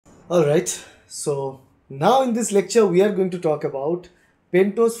Alright, so now in this lecture we are going to talk about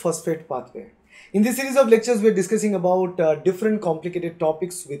pentose phosphate pathway. In this series of lectures we are discussing about different complicated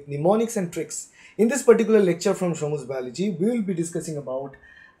topics with mnemonics and tricks. In this particular lecture from Shomu's Biology, we will be discussing about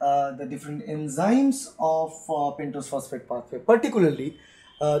the different enzymes of pentose phosphate pathway. Particularly,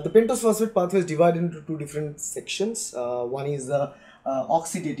 the pentose phosphate pathway is divided into two different sections. One is the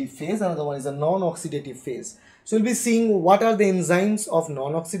oxidative phase, another one is a non-oxidative phase. So we'll be seeing what are the enzymes of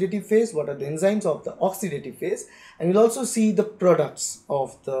non-oxidative phase, what are the enzymes of the oxidative phase, and we'll also see the products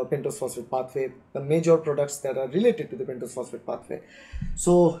of the pentose phosphate pathway, the major products that are related to the pentose phosphate pathway.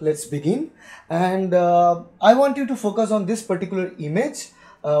 So let's begin, and I want you to focus on this particular image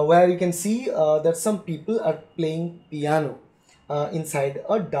where you can see that some people are playing piano inside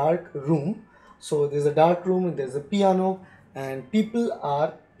a dark room. So there's a dark room and there's a piano and people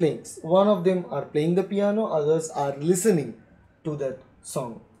are playing. One of them are playing the piano, others are listening to that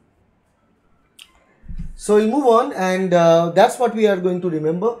song. So we'll move on, and that's what we are going to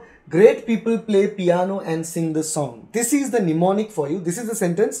remember. Great people play piano and sing the song. This is the mnemonic for you. This is the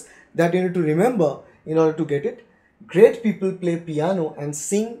sentence that you need to remember in order to get it. Great people play piano and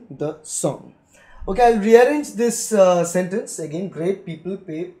sing the song. Okay, I'll rearrange this sentence again. Great people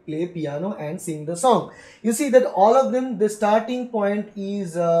play piano and sing the song. You see that all of them, the starting point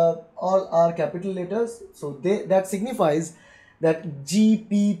is all are capital letters. So that signifies that G,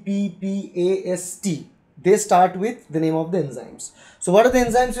 P, P, P, A, S, T. They start with the name of the enzymes. So what are the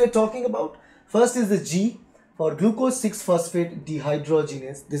enzymes we are talking about? First is the G for glucose 6-phosphate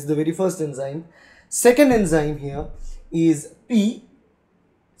dehydrogenase. This is the very first enzyme. Second enzyme here is P,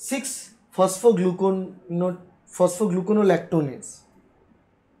 6-phosphogluconolactonase,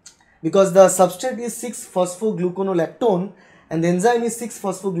 because the substrate is 6-phosphogluconolactone and the enzyme is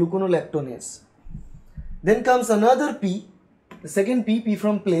 6-phosphogluconolactonase. Then comes another P, the second P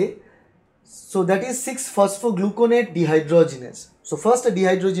from play, so that is 6-phosphogluconate dehydrogenase. So first a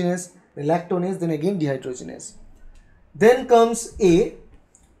dehydrogenase, then lactonase, then again dehydrogenase. Then comes A.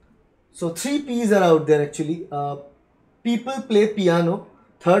 So three P's are out there actually. People play piano.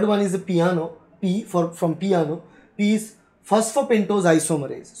 Third one is the piano, P from piano. P is phosphopentose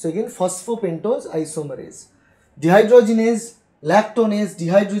isomerase. So again phosphopentose isomerase. Dehydrogenase, lactonase,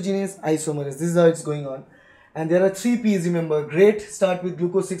 dehydrogenase, isomerase. This is how it's going on. And there are three P's, remember. Great start with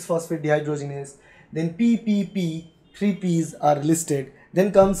glucose 6-phosphate dehydrogenase. Then P, P, P. Three P's are listed.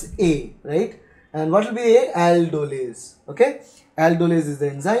 Then comes A, right? And what will be A? Aldolase. Okay? Aldolase is the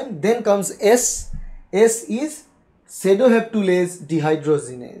enzyme. Then comes S. S is pseudoheptulase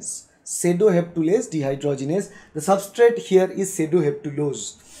dehydrogenase. Pseudoheptulase dehydrogenase. The substrate here is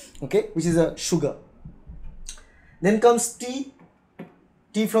pseudoheptulose, okay, which is a sugar. Then comes T.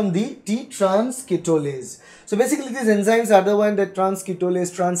 T from the T, transketolase. So basically these enzymes are the one that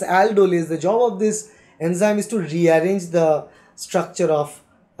transketolase, transaldolase. The job of this enzyme is to rearrange the structure of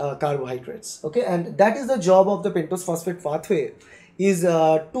carbohydrates, okay, and that is the job of the pentose phosphate pathway, is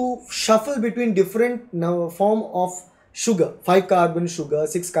to shuffle between different form of sugar, 5-carbon sugar,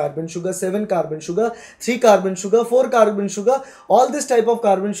 6-carbon sugar, 7-carbon sugar, 3-carbon sugar, 4-carbon sugar. All this type of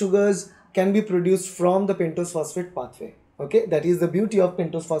carbon sugars can be produced from the pentose phosphate pathway. Okay, that is the beauty of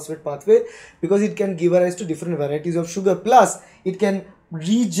pentose phosphate pathway, because it can give rise to different varieties of sugar, plus it can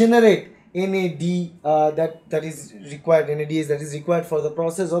regenerate NAD that is required. NADs that is required for the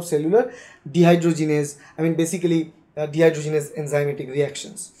process of cellular dehydrogenase. I mean basically dehydrogenase enzymatic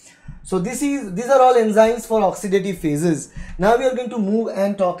reactions. So these are all enzymes for oxidative phases. Now we are going to move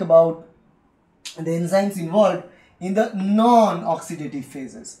and talk about the enzymes involved in the non-oxidative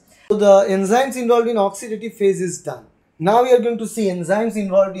phases. So the enzymes involved in oxidative phase is done. Now we are going to see enzymes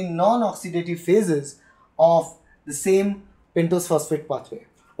involved in non-oxidative phases of the same pentose phosphate pathway.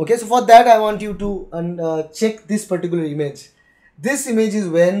 Okay, so for that I want you to check this particular image. This image is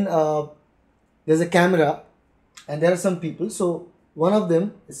when there's a camera and there are some people. So one of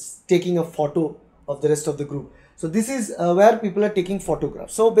them is taking a photo of the rest of the group. So this is where people are taking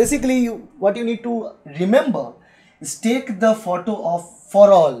photographs. So basically what you need to remember is take the photo of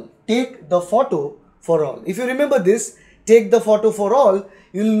for all. Take the photo for all. If you remember this, take the photo for all,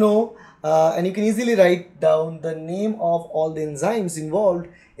 you'll know and you can easily write down the name of all the enzymes involved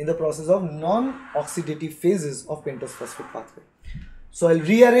in the process of non-oxidative phases of pentose phosphate pathway. So I'll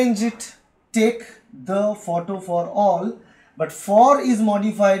rearrange it. Take the photo for all, but for is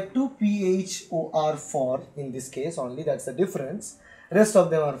modified to PHOR for in this case only. That's the difference. Rest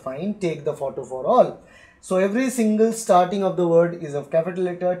of them are fine. Take the photo for all. So every single starting of the word is of capital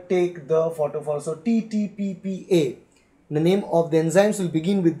letter. Take the photo for. So T, T, P, P, A. The name of the enzymes will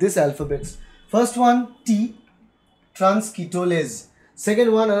begin with this alphabets. First one T, transketolase.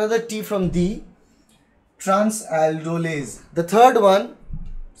 Second one, another T from D, transaldolase. The third one,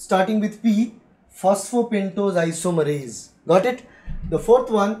 starting with P, phosphopentose isomerase. Got it? The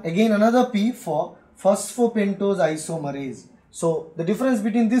fourth one, again another P for phosphopentose isomerase. So the difference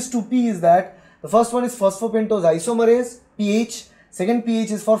between these two P is that the first one is phosphopentose isomerase, PH. Second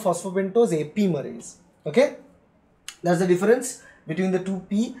PH is for phosphopentose apimerase. Okay? That's the difference between the two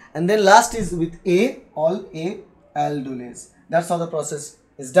P. And then last is with A, all A aldolase. That's how the process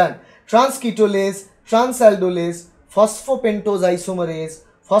is done. Transketolase, transaldolase, phosphopentose isomerase,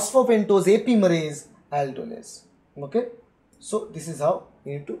 phosphopentose apimerase, aldolase. Okay? So this is how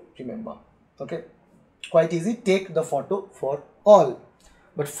you need to remember. Okay? Quite easy. Take the photo for all.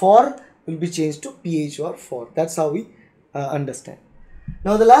 But for will be changed to PH or for. That's how we understand.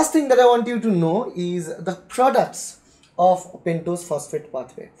 Now the last thing that I want you to know is the products of pentose phosphate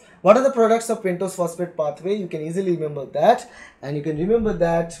pathway. What are the products of pentose phosphate pathway? You can easily remember that, and you can remember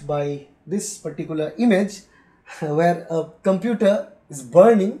that by this particular image where a computer is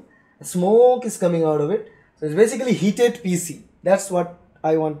burning, smoke is coming out of it. So it's basically heated PC. That's what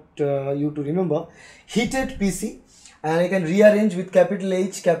I want you to remember. Heated PC, and I can rearrange with capital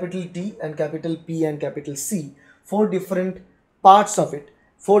H, capital T and capital P and capital C. 4 different parts of it.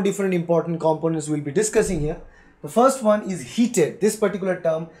 4 different important components we'll be discussing here. The first one is heated, this particular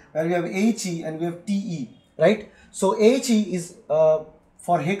term where we have HE and we have TE, right? So HE is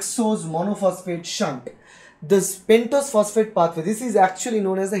for hexose monophosphate shunt. This pentose phosphate pathway, this is actually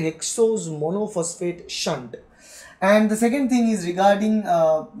known as the hexose monophosphate shunt. And the second thing is regarding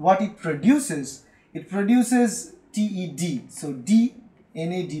what it produces. It produces TED, so D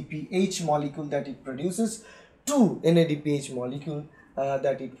NADPH molecule that it produces, 2 NADPH molecule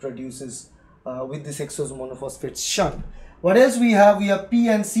that it produces with this hexose monophosphate shunt. What else we have? We have P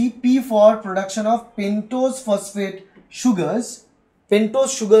and C. P for production of pentose phosphate sugars.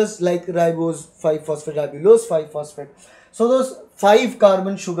 Pentose sugars like ribose 5-phosphate, ribulose 5-phosphate. So those 5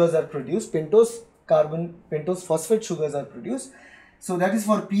 carbon sugars are produced. Pentose phosphate sugars are produced. So that is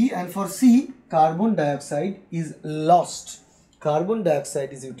for P, and for C, carbon dioxide is lost. Carbon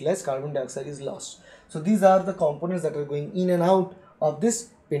dioxide is utilized, carbon dioxide is lost. So these are the components that are going in and out of this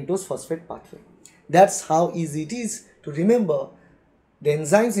pentose phosphate pathway. That's how easy it is to remember the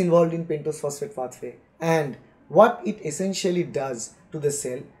enzymes involved in pentose phosphate pathway and what it essentially does to the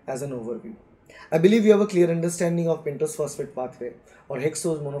cell as an overview. I believe you have a clear understanding of pentose phosphate pathway or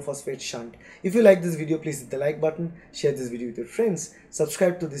hexose monophosphate shunt. If you like this video, please hit the like button, share this video with your friends,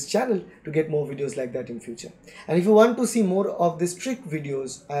 subscribe to this channel to get more videos like that in future. And if you want to see more of these trick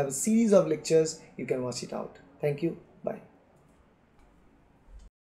videos, I have a series of lectures, you can watch it out. Thank you. Bye.